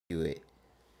it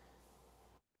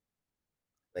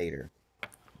later.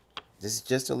 This is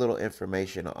just a little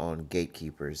information on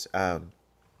gatekeepers. And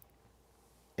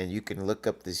you can look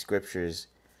up the scriptures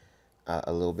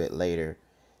a little bit later.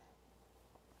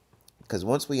 Because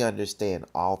once we understand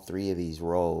all three of these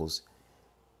roles,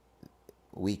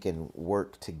 we can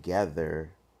work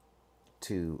together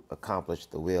to accomplish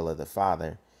the will of the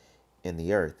Father in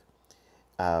the earth.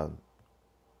 Um,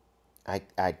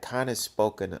 I kind of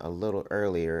spoken a little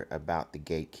earlier about the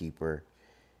gatekeeper,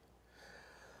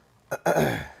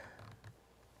 but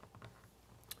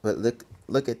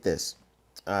look at this.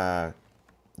 Uh,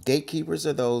 Gatekeepers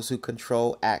are those who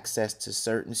control access to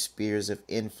certain spheres of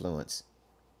influence.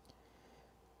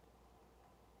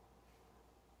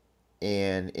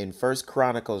 And in First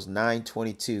Chronicles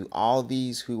 9:22, all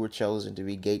these who were chosen to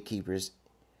be gatekeepers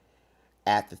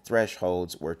at the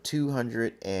thresholds were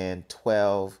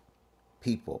 212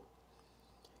 people.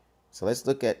 So let's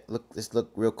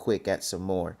look real quick at some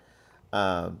more.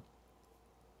 Um,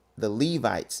 the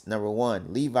Levites, number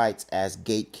one, Levites as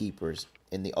gatekeepers.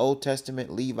 In the Old Testament,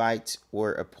 Levites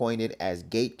were appointed as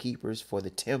gatekeepers for the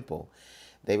temple.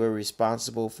 They were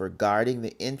responsible for guarding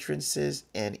the entrances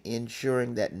and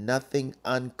ensuring that nothing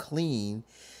unclean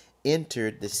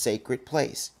entered the sacred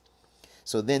place.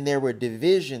 So then there were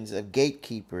divisions of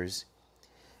gatekeepers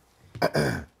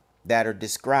that are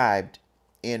described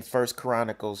in First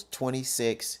Chronicles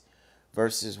 26,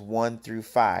 verses 1 through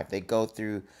 5. They go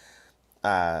through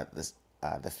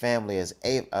the family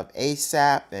of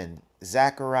Asaph and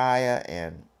Zechariah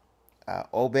and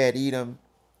Obed Edom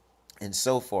and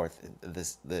so forth.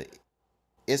 The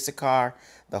Issachar,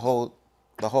 the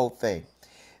whole thing.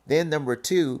 Then number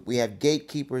two, we have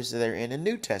gatekeepers that are in the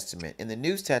New Testament. In the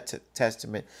New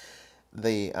Testament,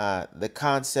 the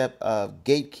concept of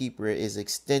gatekeeper is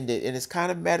extended, and it's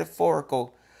kind of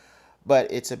metaphorical,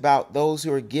 but it's about those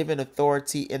who are given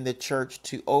authority in the church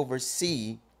to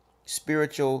oversee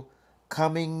spiritual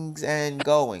comings and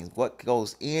goings, what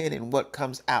goes in and what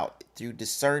comes out through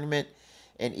discernment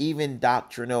and even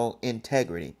doctrinal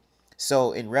integrity.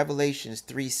 So in Revelations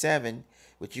 3:7,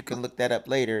 which you can look that up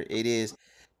later, it is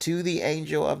to the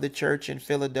angel of the church in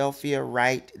Philadelphia,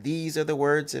 write, these are the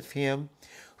words of him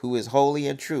who is holy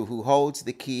and true, who holds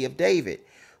the key of David.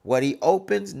 What he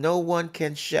opens, no one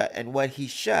can shut, and what he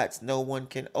shuts, no one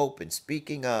can open.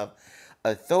 Speaking of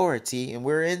authority, and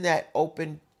we're in that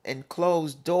open and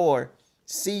closed door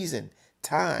season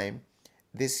time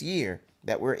this year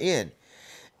that we're in.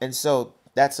 And so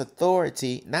that's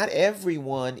authority. Not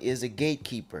everyone is a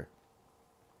gatekeeper.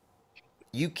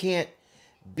 You can't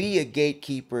be a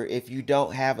gatekeeper if you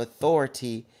don't have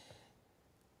authority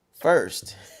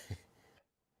first.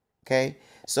 Okay?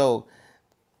 So,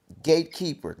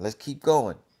 gatekeeper, let's keep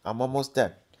going. I'm almost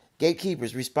done.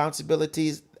 Gatekeepers'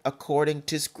 responsibilities according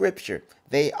to scripture.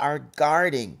 They are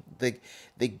guarding.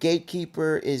 The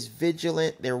gatekeeper is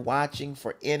vigilant. They're watching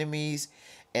for enemies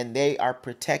and they are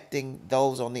protecting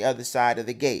those on the other side of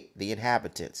the gate, the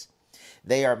inhabitants.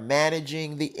 They are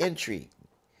managing the entry.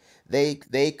 They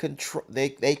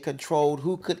controlled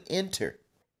who could enter,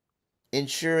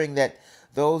 ensuring that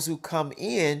those who come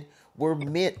in were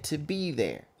meant to be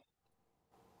there.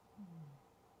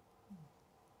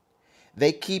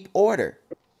 They keep order.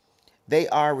 They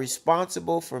are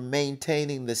responsible for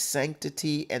maintaining the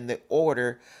sanctity and the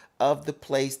order of the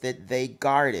place that they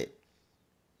guarded.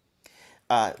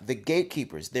 The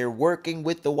gatekeepers, they're working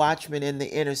with the watchman and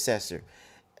the intercessor.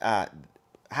 Uh,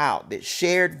 how? That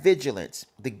shared vigilance.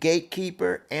 The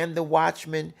gatekeeper and the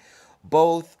watchman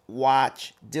both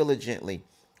watch diligently,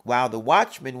 while the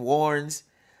watchman warns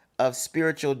of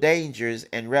spiritual dangers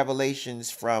and revelations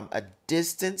from a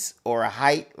distance or a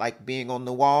height, like being on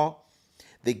the wall.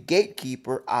 The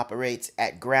gatekeeper operates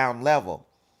at ground level,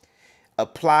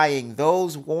 applying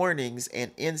those warnings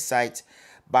and insights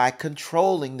by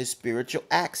controlling the spiritual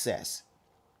access.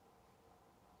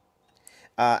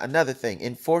 Another thing,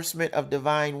 enforcement of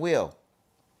divine will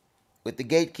with the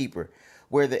gatekeeper,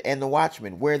 the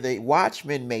watchman, where the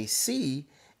watchman may see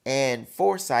and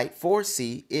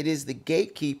foresee, it is the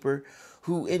gatekeeper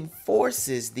who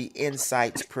enforces the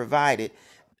insights provided,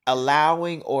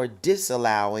 allowing or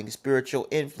disallowing spiritual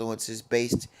influences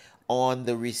based on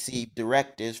the received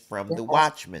directives from the Yes.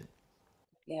 watchman.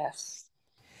 Yes.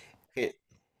 Here-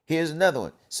 Here's another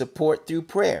one, support through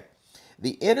prayer.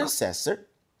 The intercessor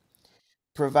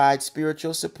provides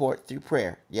spiritual support through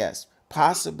prayer. Yes,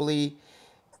 possibly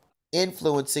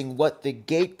influencing what the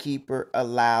gatekeeper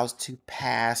allows to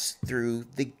pass through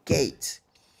the gate.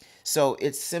 So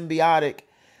it's a symbiotic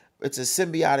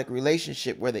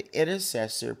relationship where the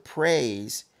intercessor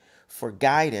prays for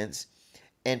guidance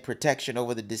and protection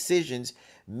over the decisions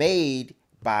made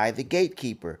by the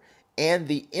gatekeeper and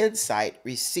the insight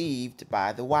received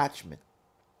by the watchman.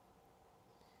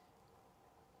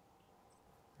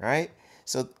 Right?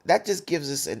 So that just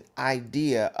gives us an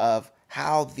idea of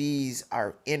how these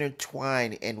are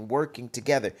intertwined and working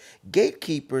together.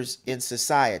 Gatekeepers in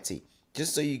society,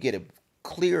 just so you get a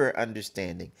clearer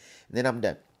understanding. And then I'm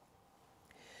done.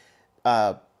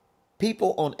 Uh,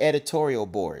 People on editorial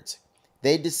boards,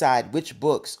 they decide which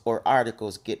books or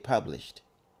articles get published.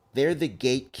 They're the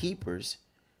gatekeepers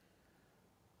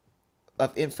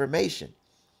of information.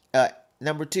 Uh,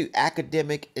 Number two,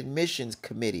 academic admissions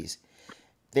committees.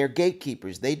 They're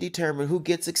gatekeepers. They determine who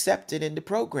gets accepted into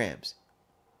programs.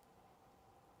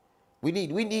 We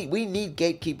need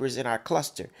gatekeepers in our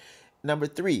cluster. Number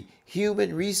three,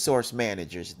 human resource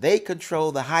managers. They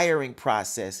control the hiring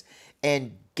process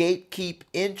and gatekeep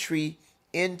entry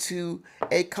into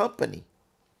a company.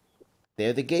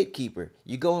 They're the gatekeeper.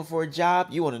 You going for a job,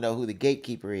 you want to know who the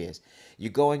gatekeeper is.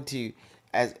 You're going to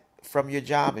as from your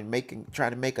job and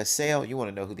trying to make a sale, you want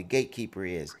to know who the gatekeeper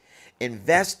is.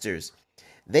 Investors,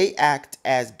 they act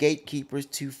as gatekeepers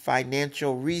to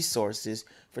financial resources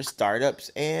for startups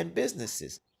and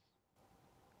businesses.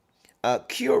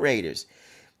 Curators,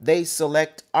 they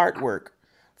select artwork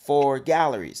for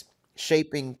galleries,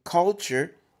 shaping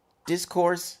culture,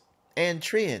 discourse, and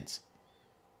trends.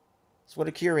 That's what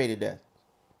a curator does.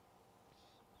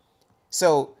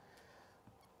 So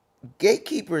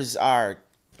gatekeepers are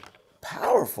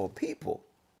powerful people,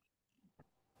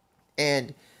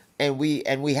 and we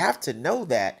have to know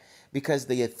that, because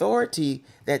the authority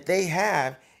that they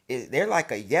have is, they're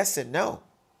like a yes and no.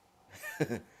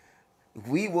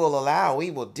 We will allow,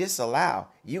 we will disallow.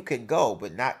 You can go,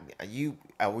 but not you.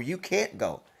 You can't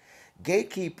go.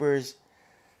 Gatekeepers,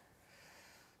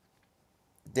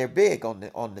 they're big on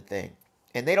the thing,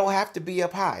 and they don't have to be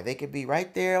up high. They can be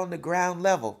right there on the ground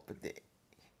level, but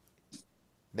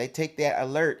they take that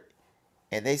alert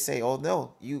and they say, "Oh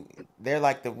no, you." They're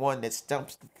like the one that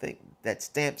stumps the thing, that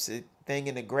stamps the thing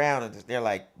in the ground, and they're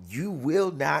like, "You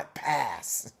will not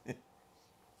pass."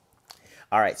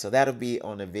 All right, so that'll be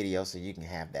on the video, so you can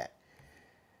have that.